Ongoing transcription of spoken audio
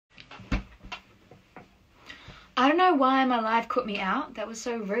I don't know why my live cut me out. That was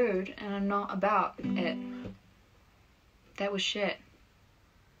so rude, and I'm not about it. That was shit.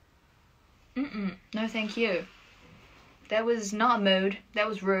 No thank you. That was not a mood. That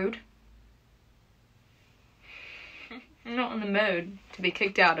was rude. I'm not in the mood to be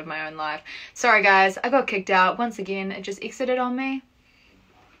kicked out of my own live. Sorry guys, I got kicked out. Once again, it just exited on me.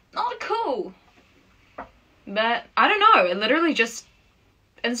 Not cool. But, I don't know. It literally just...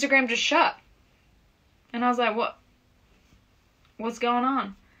 Instagram just shut. And I was like, what? What's going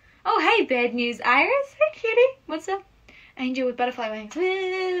on? Oh, hey, bad news, Iris. Hey, cutie. What's up? Angel with butterfly wings.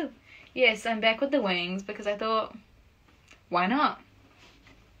 Woo! Yes, I'm back with the wings because I thought, why not?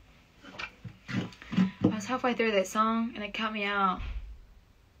 I was halfway through that song and it cut me out.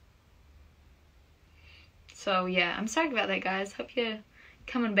 So, yeah, I'm sorry about that, guys. Hope you're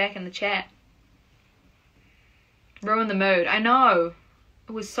coming back in the chat. Ruin the mood. I know.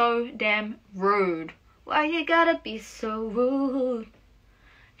 It was so damn rude. Why you gotta be so rude?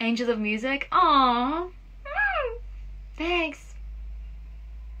 Angel of Music. Aww. Thanks.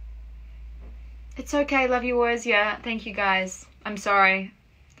 It's okay. Love you always. Yeah. Thank you guys. I'm sorry.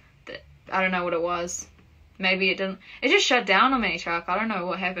 I don't know what it was. Maybe it didn't. It just shut down on me, Chuck. I don't know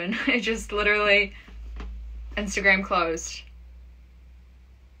what happened. It just literally... Instagram closed.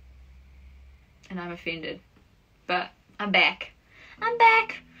 And I'm offended. But I'm back. I'm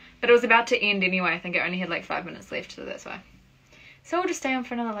back. But it was about to end anyway. I think I only had like 5 minutes left, so that's why. So we'll just stay on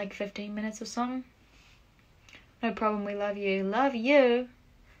for another like 15 minutes or something. No problem, we love you. Love you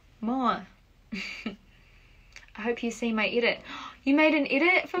more. I hope you see my edit. You made an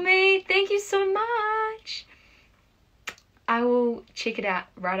edit for me? Thank you so much. I will check it out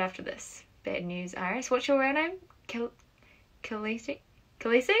right after this. Bad news, Iris. What's your real name? Khaleesi?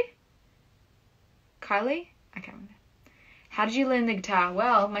 Khaleesi? Kylie? I can't remember. How did you learn the guitar?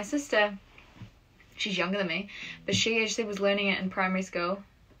 Well, my sister, she's younger than me, but she actually was learning it in primary school,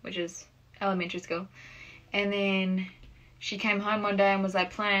 which is elementary school. And then she came home one day and was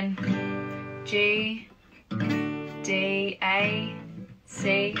like playing G, D, A,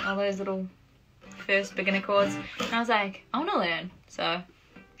 C, all those little first beginner chords. And I was like, I want to learn. So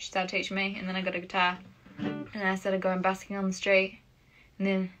she started teaching me, and then I got a guitar. And then I started going busking on the street. And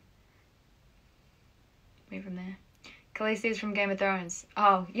then went from there. Khaleesi is from Game of Thrones.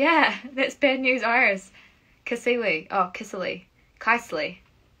 Oh, yeah, that's bad news, Iris. Kissili. Oh, Kissili. Kaisley.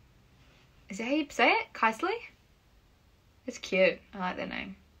 Is that how you say it? Kaisley? It's cute. I like that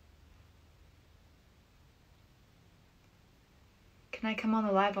name. Can I come on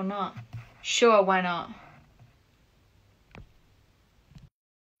the live or not? Sure, why not?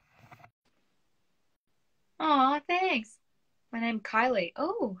 Aw, thanks. My name's Kylie.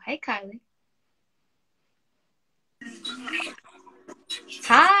 Oh, hey, Kylie.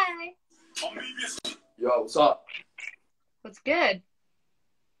 Hi. Yo, what's up? What's good?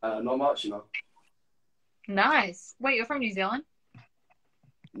 Not much, you know. Nice. Wait, you're from New Zealand?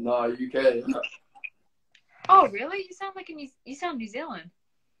 No, UK. Oh, really? You sound like you sound New Zealand.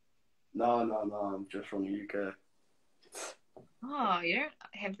 No, I'm just from the UK. Oh, you don't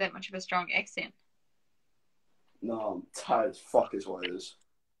have that much of a strong accent. No, I'm tired as fuck is what it is.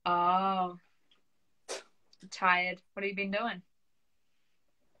 Oh. Tired. What have you been doing?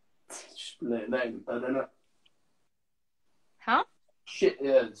 Just laying in bed, innit? Huh? Shit,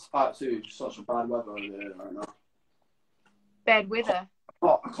 yeah, it's absolutely such a bad weather over here right now. Bad weather?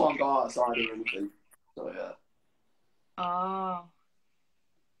 I can't go outside or anything. So, yeah. Oh.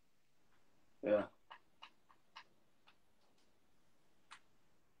 Yeah.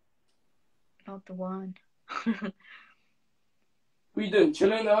 Not the one. What are you doing?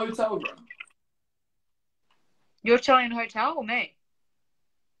 Chilling in the hotel, bro? You're chilling in a hotel or me?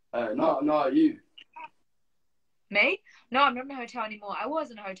 No, you. Me? No, I'm not in a hotel anymore. I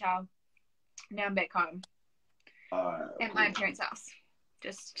was in a hotel. Now I'm back home. At my parents' house.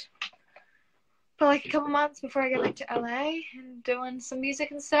 Just for like a couple months before I go back to LA and doing some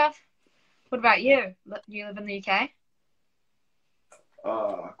music and stuff. What about you? You live in the UK?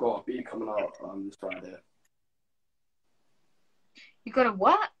 I've got a beat coming out this Friday. You got a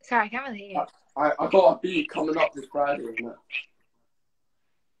what? Sorry, I can't really hear you. I got a beat coming up this Friday, innit?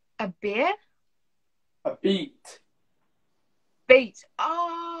 A beer? A beat. Beat.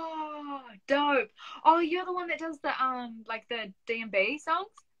 Oh, dope. Oh, you're the one that does the like the D&B songs?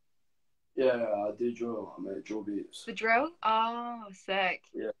 Yeah, I do drill. I make drill beats. The drill? Oh, sick.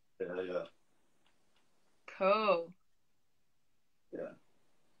 Yeah. Cool. Yeah.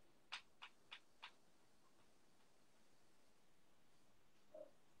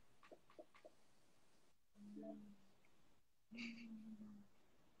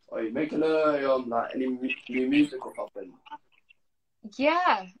 Oh Are you making like any new music or something?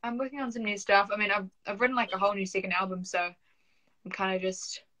 Yeah, I'm working on some new stuff. I mean, I've written like a whole new second album, so I'm kind of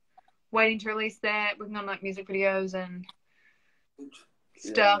just waiting to release that. Working on like music videos and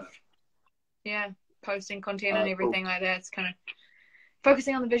stuff. Yeah, posting content and everything like that. It's kind of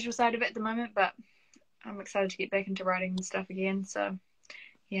focusing on the visual side of it at the moment, but I'm excited to get back into writing and stuff again. So,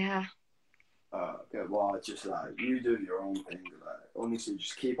 yeah. Okay, well, it's just like you do your own thing. Like, honestly,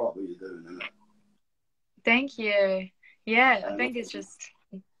 just keep up what you're doing, innit? Thank you. Yeah, I think it's just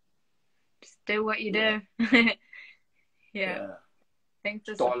do what you do. Yeah. Thanks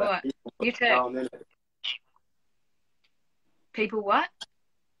for support. You too. Down, people what?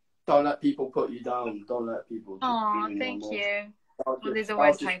 Don't let people put you down. Don't let people. Oh, thank you. Well, there's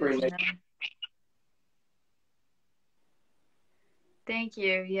always haters. Thank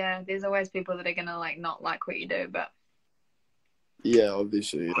you. Yeah, there's always people that are gonna like not like what you do, but yeah,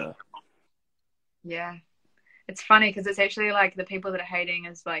 obviously, yeah. Yeah, it's funny because it's actually like the people that are hating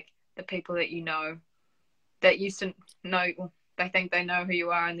is like the people that you know, that used to know. They think they know who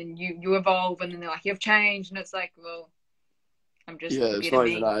you are, and then you evolve, and then they're like, you've changed, and it's like, well, I'm just it's not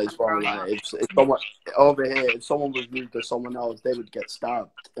even that as well. Like if someone over here, if someone was rude to someone else, they would get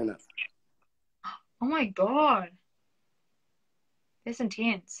stabbed, innit? Oh my god, that's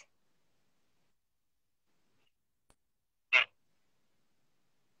intense.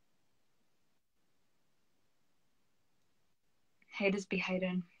 Haters be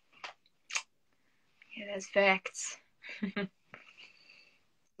hating. Yeah, that's facts.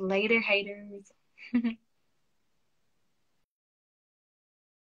 Later, haters.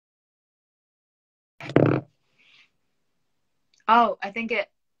 Oh, I think it.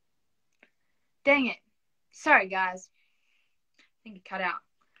 Dang it. Sorry, guys. I think it cut out.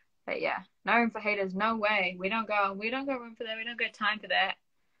 But yeah, no room for haters. No way. We don't go room for that. We don't got time for that.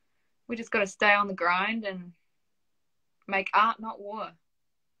 We just got to stay on the grind and make art, not war.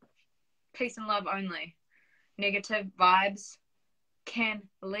 Peace and love only. Negative vibes can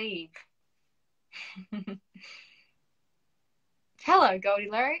leave. Hello, Goldie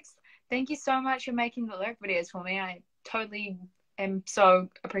Lyrics. Thank you so much for making the lyric videos for me. I totally am so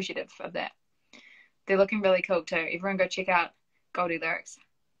appreciative of that. They're looking really cool too. Everyone go check out Goldie Lyrics.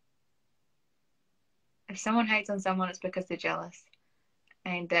 If someone hates on someone, it's because they're jealous.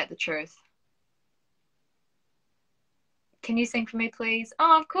 Ain't that the truth? Can you sing for me, please?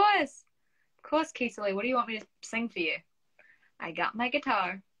 Oh, of course. Of course, Keesley. What do you want me to sing for you? I got my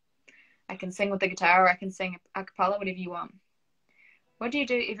guitar. I can sing with the guitar, or I can sing a cappella, whatever you want. What do you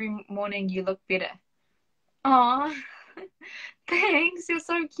do every morning you look better? Aw, thanks. You're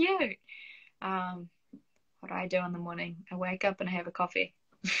so cute. What do I do in the morning? I wake up and I have a coffee.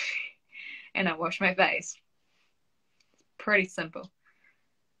 And I wash my face. Pretty simple.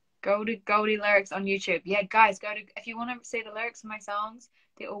 Go to Goldie Lyrics on YouTube. Yeah, guys, if you want to see the lyrics of my songs,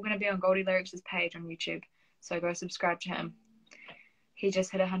 they're all going to be on Goldie Lyrics' page on YouTube. So go subscribe to him. He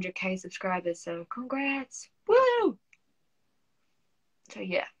just hit 100k subscribers, so congrats. Woo! So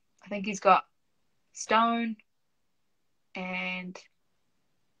yeah, I think he's got Stone and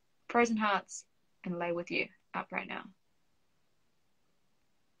Frozen Hearts and Lay With You up right now.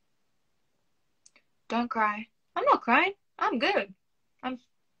 Don't cry. I'm not crying. I'm good. I'm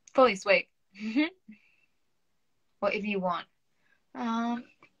fully sweet. Whatever you want.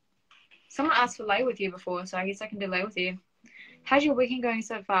 Someone asked for Lay With You before, so I guess I can do Lay With You. How's your weekend going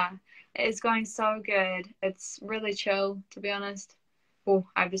so far? It's going so good. It's really chill, to be honest. Well,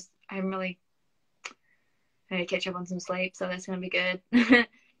 I need to catch up on some sleep, so that's going to be good.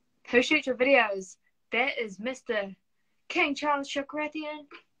 Who shoots your videos? That is Mr. King Charles Chakrathian.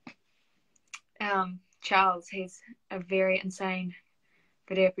 Charles, he's a very insane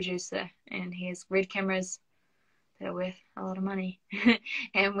video producer, and he has red cameras that are worth a lot of money.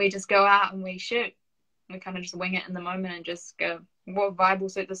 And we just go out and we shoot. We kind of just wing it in the moment and just go, what vibe will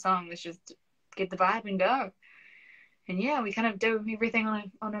suit the song? Let's just get the vibe and go. And yeah, we kind of do everything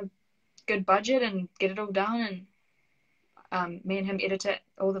on a good budget and get it all done. And me and him edit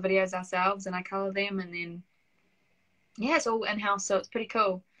all the videos ourselves, and I color them. And then, yeah, it's all in-house, so it's pretty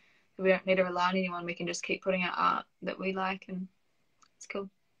cool. We don't need to rely on anyone. We can just keep putting out art that we like, and it's cool.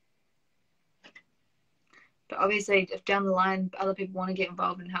 But obviously, if down the line other people want to get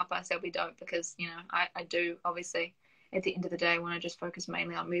involved and help us, that'll be dope, because, you know, I do obviously at the end of the day want to just focus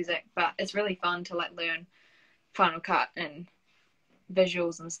mainly on music. But it's really fun to like learn Final Cut and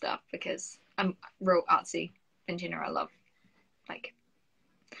visuals and stuff, because I'm real artsy in general. I love like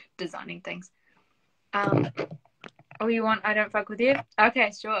designing things. Oh, you want I Don't Fuck With You?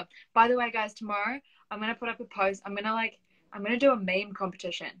 Okay, sure. By the way, guys, tomorrow I'm gonna put up a post. I'm gonna do a meme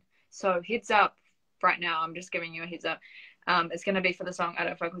competition. So heads up right now, I'm just giving you a heads up. It's going to be for the song I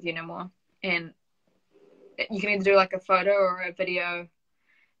Don't Fuck With You No More. And you can either do like a photo or a video,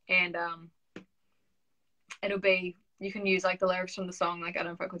 and it'll be, you can use like the lyrics from the song, like I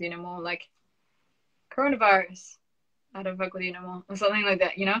don't fuck with you no more, like coronavirus, I don't fuck with you no more, or something like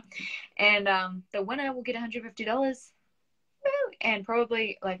that, you know. And the winner will get $150 and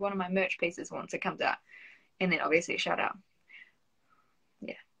probably like one of my merch pieces once it comes out, and then obviously a shout out.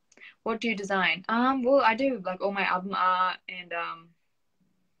 Yeah. What do you design? Well, I do like all my album art, and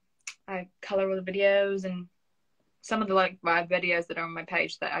I color all the videos, and some of the like vibe videos that are on my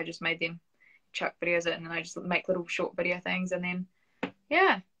page that I just made them, chuck videos in, and then I just make little short video things, and then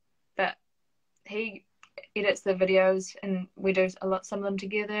yeah, but he edits the videos and we do some of them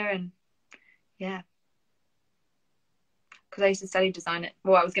together, and yeah, because I used to study design.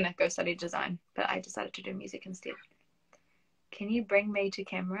 Well, I was gonna go study design, but I decided to do music instead. Can you bring me to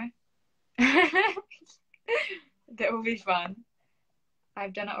camera? That will be fun.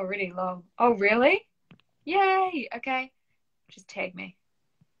 I've done it already, lol. Oh, really? Yay! Okay. Just tag me.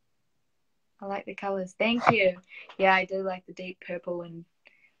 I like the colours. Thank you. Yeah, I do like the deep purple and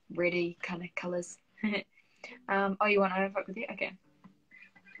reddy kind of colours. Oh, you want I Don't Fuck With You? Okay.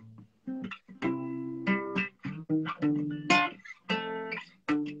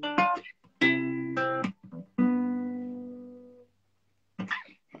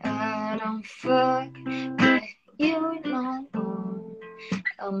 I don't fuck with you no more.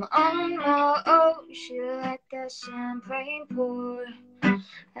 I'm on my own shit like that champagne pour.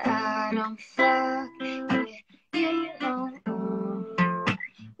 I don't fuck with you no more.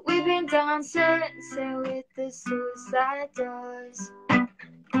 We've been dancing with the suicide doors. I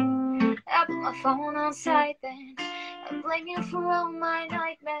put my phone on silent. I'm blaming for all my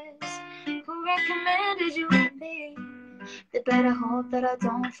nightmares. Who recommended you and me? They better hope that I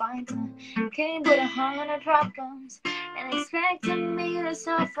don't find them. Came with 100 problems and expecting me to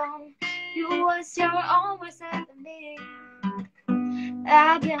solve them. You was your own worst enemy.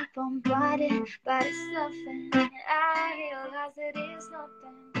 I've been bombarded by this stuff, and I realize that it's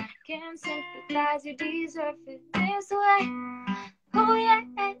nothing. Can't sympathize, you deserve it this way. Oh yeah,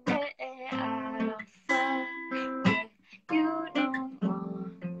 I don't fuck with you no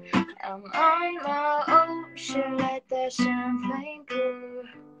more. I'm on my own shit like that champagne pour.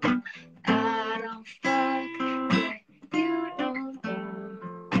 I don't fuck with you no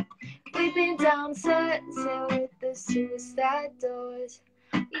more. We've been dancing with the suicide doors.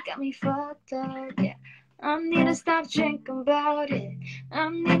 You got me fucked up, yeah. I need to stop drinking about it. I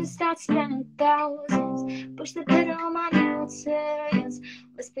need to start spending thousands. Push the pedal on my new tunes.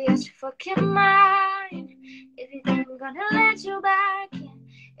 Must be out your fucking mind. If you think I'm gonna let you back in,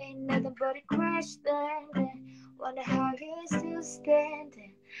 ain't nothing but a crash landing. Wonder how you're still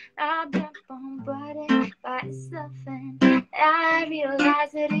standing. I've been bombarded by stuff, and I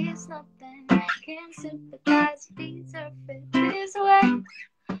realize that it's nothing. Can't sympathize, you deserve it this way.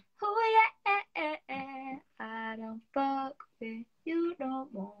 Oh yeah, I don't fuck with you no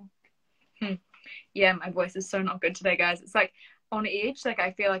more. Yeah, my voice is so not good today, guys. It's like on edge, like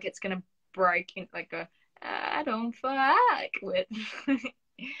I feel like it's gonna break in like a I don't fuck with.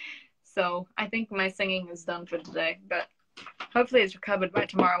 So I think my singing is done for today, but hopefully it's recovered by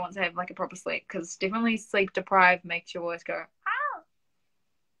tomorrow once I have like a proper sleep, because definitely sleep deprived makes your voice go ow.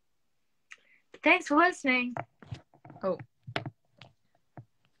 Thanks for listening. Oh.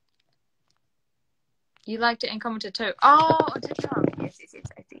 You liked it and commented too. Oh, on TikTok. Yes,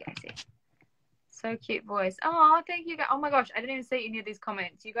 I see. So cute voice. Oh, thank you guys. Oh my gosh, I didn't even see any of these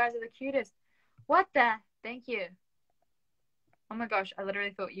comments. You guys are the cutest. What the? Thank you. Oh my gosh, I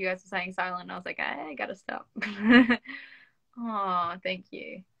literally thought you guys were saying silent, and I was like, I gotta stop. Oh, thank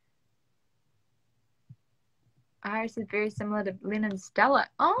you. Iris is very similar to Lynn and Stella.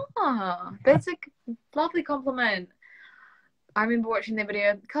 Oh, that's a lovely compliment. I remember watching the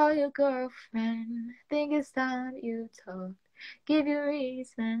video. Call your girlfriend. Think it's time you talk. Give your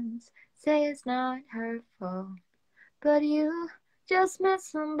reasons. Say it's not her fault. But you just met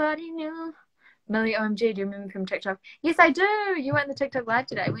somebody new. Millie OMG, do you remember from TikTok? Yes, I do. You were in the TikTok live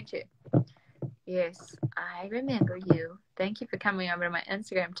today, weren't you? Yes, I remember you. Thank you for coming over to my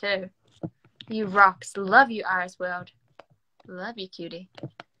Instagram too. You rocks. Love you, Iris World. Love you, cutie.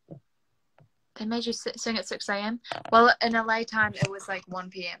 They made you sing at 6 a.m.? Well, in LA time, it was like 1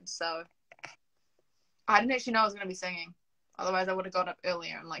 p.m. So I didn't actually know I was going to be singing. Otherwise, I would have got up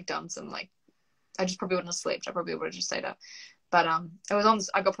earlier and like done some like. I just probably wouldn't have slept. I probably would have just stayed up. But it was on.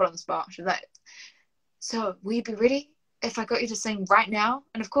 I got put on the spot. She was like, "So will you be ready if I got you to sing right now?"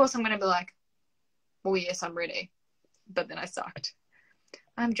 And of course, I'm going to be like, "Well, yes, I'm ready." But then I sucked.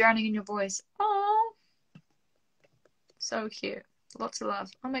 I'm drowning in your voice. Oh, so cute. Lots of love.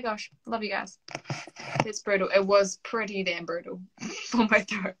 Oh my gosh, love you guys. It's brutal. It was pretty damn brutal for my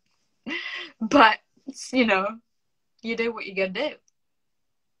throat, but you know, you do what you gotta do.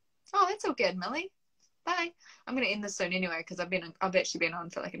 Oh, that's all good, Millie. Bye. I'm gonna end this soon anyway because I've actually been on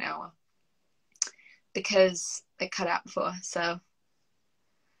for like an hour because it cut out before. So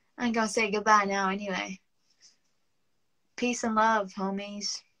I'm gonna say goodbye now anyway. Peace and love,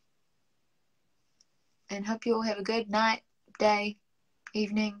 homies. And hope you all have a good night, day,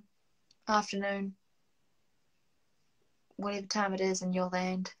 evening, afternoon, whatever time it is in your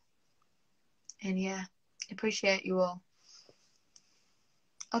land. And yeah, appreciate you all.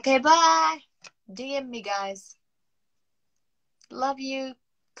 Okay, bye. DM me, guys. Love you,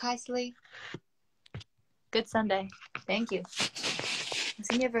 Kaisley. Good Sunday. Thank you. I'll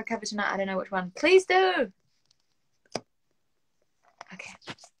sing you over a cover tonight. I don't know which one. Please do. Okay.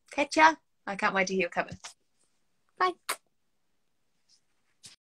 Catch ya. I can't wait to hear your cover. Bye.